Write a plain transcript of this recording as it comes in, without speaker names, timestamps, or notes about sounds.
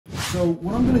So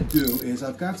what I'm gonna do is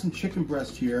I've got some chicken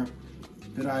breast here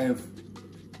that are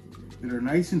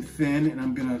nice and thin, and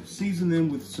I'm gonna season them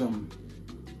with some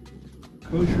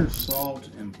kosher salt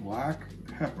and black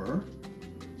pepper,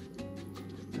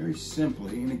 very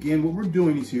simply. And again, what we're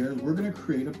doing is we're gonna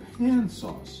create a pan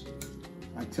sauce.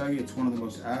 I tell you, it's one of the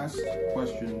most asked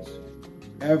questions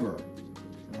ever.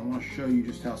 And I wanna show you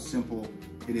just how simple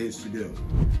it is to do.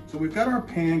 So we've got our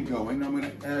pan going. I'm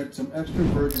gonna add some extra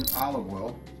virgin olive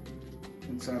oil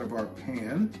inside of our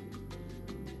pan.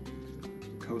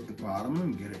 Coat the bottom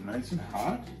and get it nice and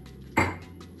hot. All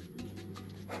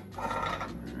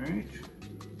right.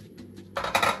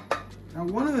 Now,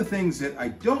 one of the things that I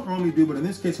don't normally do, but in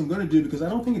this case I'm going to do because I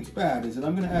don't think it's bad, is that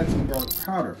I'm going to add some garlic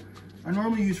powder. I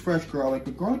normally use fresh garlic,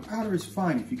 but garlic powder is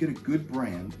fine if you get a good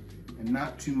brand and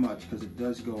not too much, because it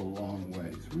does go a long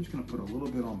way. So we're just going to put a little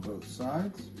bit on both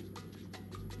sides,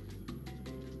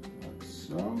 like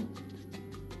so.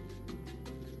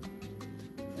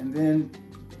 And then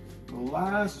the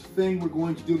last thing we're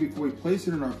going to do before we place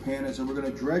it in our pan is that we're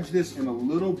going to dredge this in a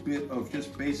little bit of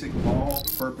just basic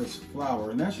all-purpose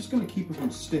flour, and that's just going to keep it from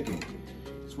sticking.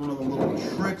 It's one of the little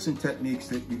tricks and techniques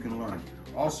that you can learn.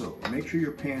 Also, make sure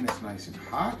your pan is nice and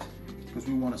hot, because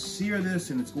we want to sear this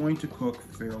and it's going to cook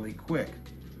fairly quick.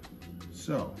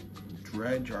 So,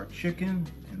 dredge our chicken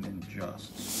and then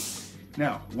just.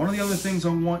 Now, one of the other things I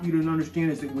want you to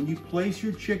understand is that when you place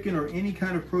your chicken or any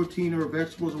kind of protein or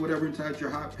vegetables or whatever inside your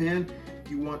hot pan,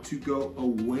 you want to go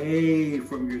away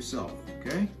from yourself,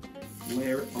 okay?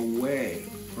 Layer away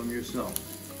from yourself.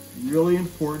 Really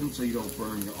important so you don't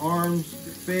burn your arms,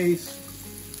 your face,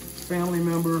 family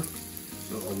member.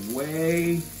 So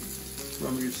away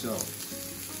from yourself.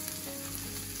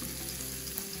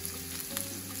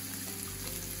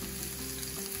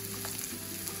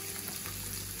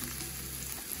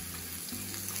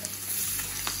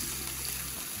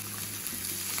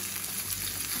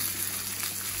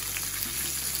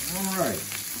 All right.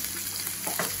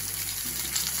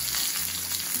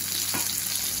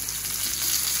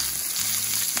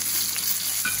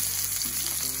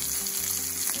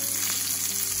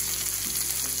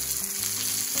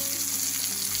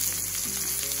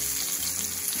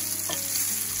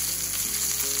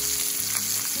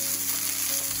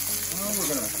 Well, we're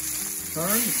gonna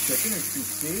turn the chicken, as you can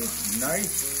see, it's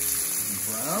nice and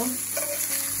brown.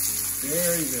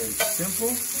 Very, very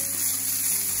simple.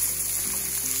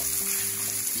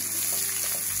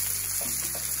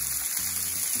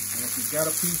 If you've got a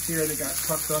piece here that got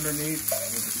tucked underneath,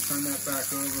 we'll just turn that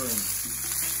back over and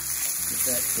get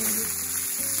that coated.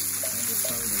 And just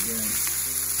turn it again.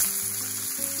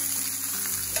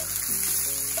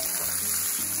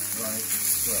 Right,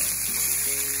 so.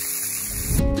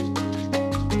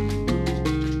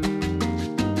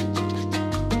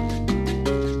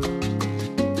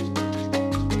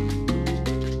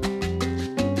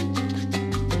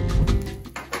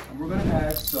 And we're going to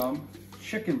add some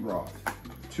chicken broth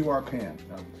to our pan.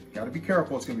 Now, got to be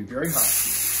careful, it's going to be very hot.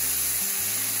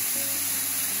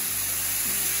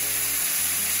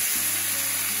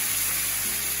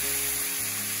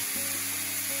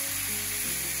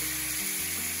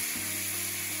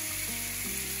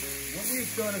 What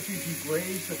we've done is we've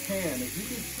grazed the pan. As you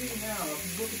can see now, if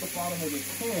you look at the bottom of the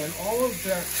pan, all of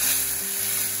that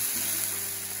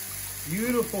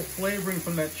beautiful flavoring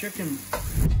from that chicken.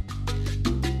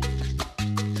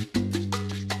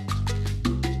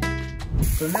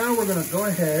 So now we're going to go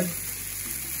ahead and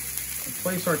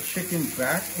place our chicken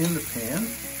back in the pan.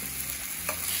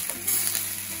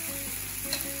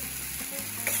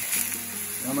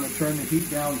 I'm going to turn the heat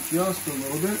down just a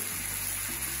little bit.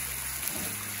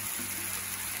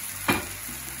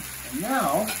 And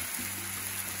now,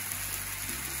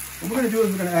 what we're going to do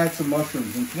is we're going to add some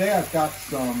mushrooms. And today I've got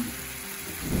some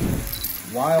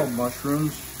wild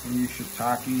mushrooms. You use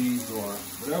shiitakes or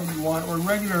whatever you want, or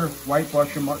regular white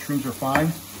mushroom mushrooms are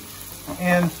fine.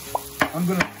 And I'm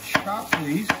going to chop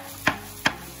these.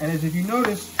 And as if you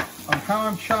notice on how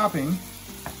I'm chopping,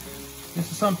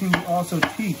 this is something we also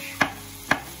teach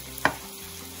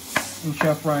in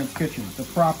Chef Brian's kitchen, the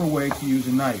proper way to use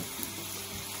a knife.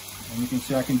 And you can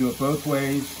see I can do it both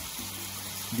ways.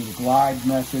 Do the glide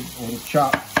method or the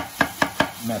chop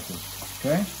method,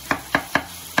 okay?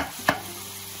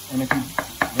 And if you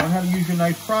learn how to use your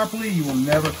knife properly, you will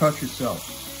never cut yourself.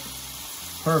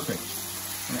 Perfect.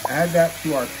 I'm going to add that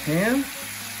to our pan.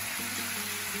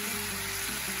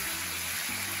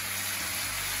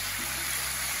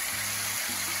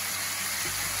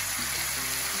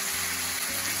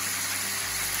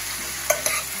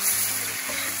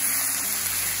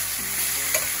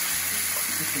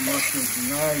 Get the mushrooms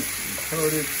nice and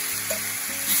coated,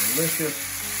 and delicious.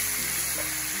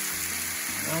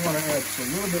 Now I want to add just a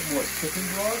little bit more chicken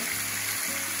broth.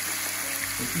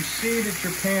 If you see that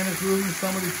your pan is losing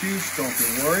some of the juice, don't get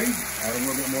worried. Add a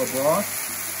little bit more broth.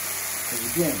 Because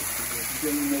again, this is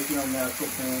going to be making our natural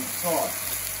pan sauce.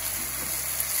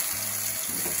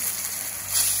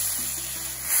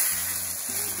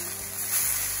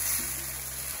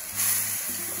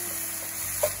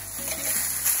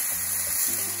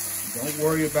 Don't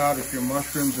worry about if your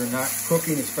mushrooms are not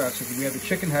cooking as fast. Because we have the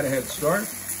chicken had a head start.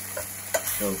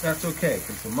 So that's okay,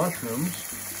 because the mushrooms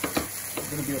are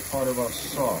going to be a part of our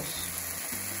sauce.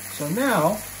 So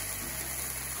now,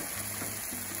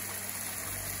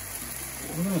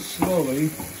 we're going to slowly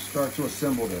start to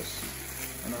assemble this.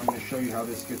 And I'm going to show you how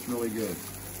this gets really good.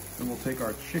 Then we'll take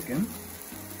our chicken,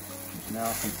 which is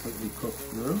now completely cooked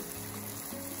through.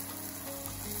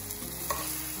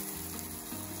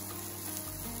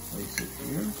 Place it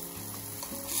here.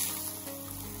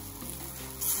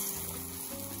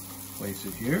 Place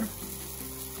it here.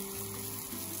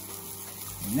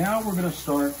 Now we're going to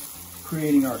start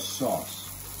creating our sauce.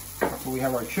 So we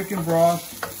have our chicken broth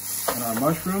and our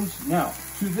mushrooms. Now,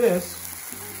 to this,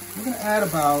 we're going to add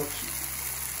about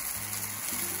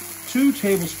 2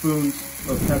 tablespoons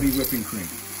of heavy whipping cream.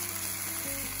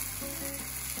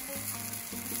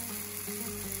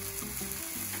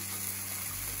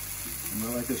 I'm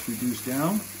going to let this reduce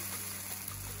down.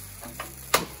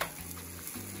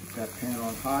 Keep that pan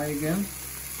on high again.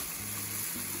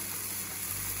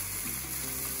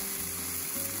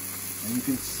 And you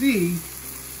can see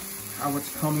how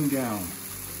it's coming down.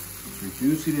 It's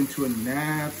reducing into a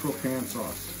natural pan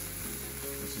sauce.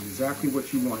 This is exactly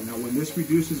what you want. Now when this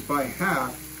reduces by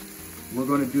half, we're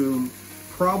going to do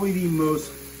probably the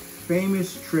most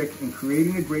famous trick in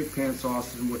creating a great pan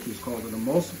sauce, which is called an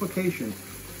emulsification.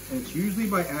 And it's usually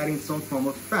by adding some form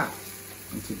of fat.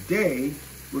 And today,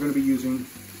 we're going to be using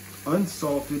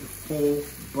unsalted whole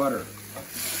butter.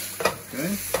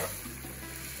 Okay?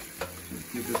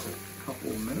 Just give this a couple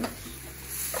of minutes.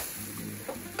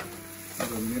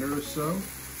 Another minute or so.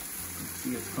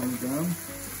 See it's coming down.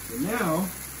 So now,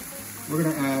 we're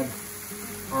going to add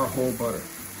our whole butter.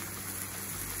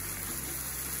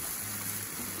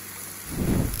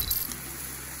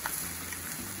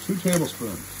 Two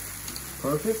tablespoons.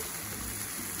 Perfect.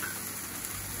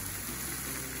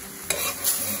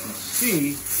 You can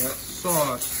see that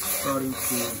sauce starting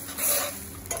to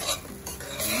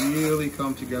really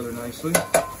come together nicely,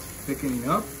 thickening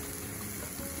up.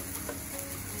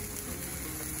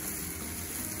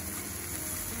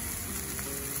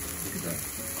 Look at that.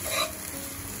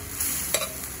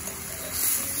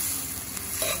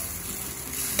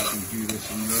 You can do this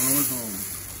in your own home.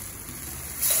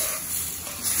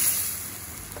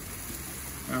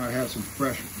 Now I have some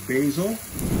fresh basil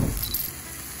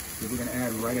that we're going to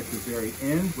add right at the very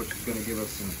end, which is going to give us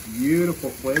some beautiful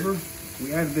flavor. If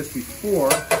we added this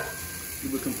before,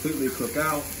 it would completely cook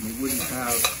out and we wouldn't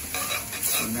have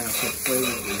the natural flavor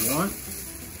that we want.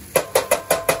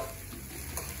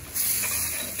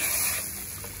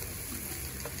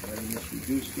 Letting this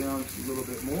reduce down just a little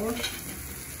bit more.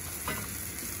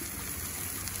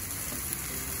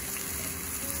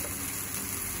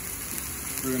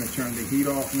 We're going to turn the heat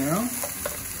off now.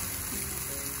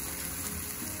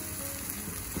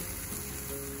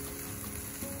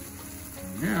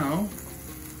 And now,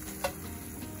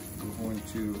 we're going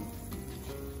to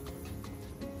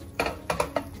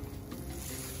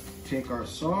take our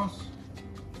sauce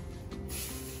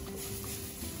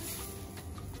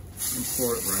and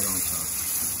pour it right on top.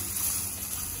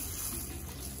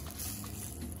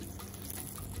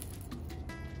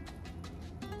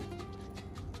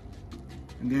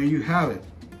 And there you have it.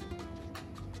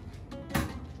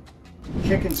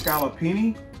 Chicken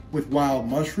scallopini with wild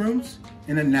mushrooms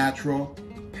in a natural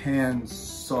pan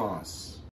sauce.